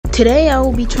Today I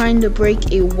will be trying to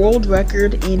break a world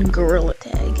record in Gorilla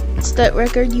Tag. What's that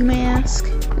record, you may ask?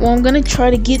 Well, I'm gonna try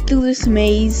to get through this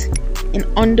maze in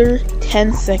under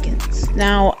 10 seconds.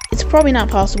 Now, it's probably not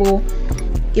possible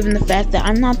given the fact that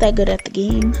I'm not that good at the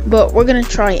game, but we're gonna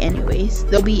try anyways.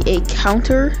 There'll be a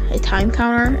counter, a time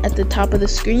counter at the top of the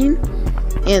screen,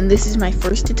 and this is my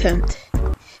first attempt.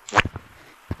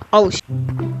 Oh,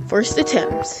 first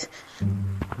attempt.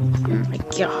 Oh my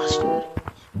gosh, dude.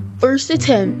 First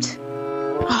attempt.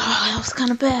 Oh, that was kind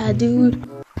of bad, dude.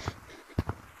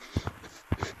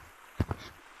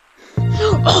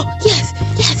 Oh, yes,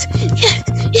 yes, yes,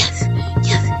 yes, yes,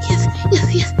 yes,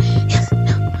 yes, yes, yes. No,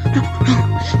 no, no.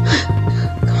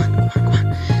 Come on, come on, come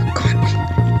on, come on.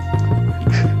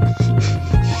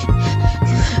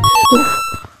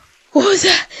 What was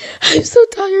that? I'm so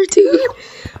tired, dude.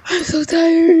 I'm so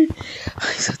tired.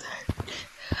 I'm so tired.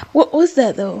 What was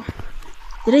that, though?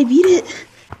 Did I beat it?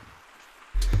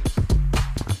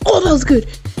 Oh, that was good.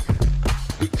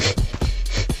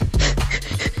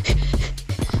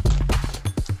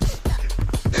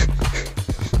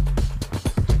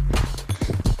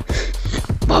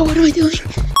 Oh, what am I doing?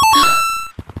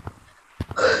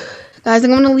 Guys,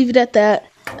 I'm gonna leave it at that.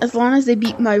 As long as they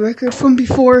beat my record from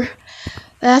before,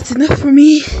 that's enough for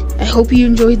me. I hope you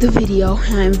enjoyed the video.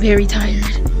 I'm very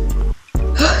tired.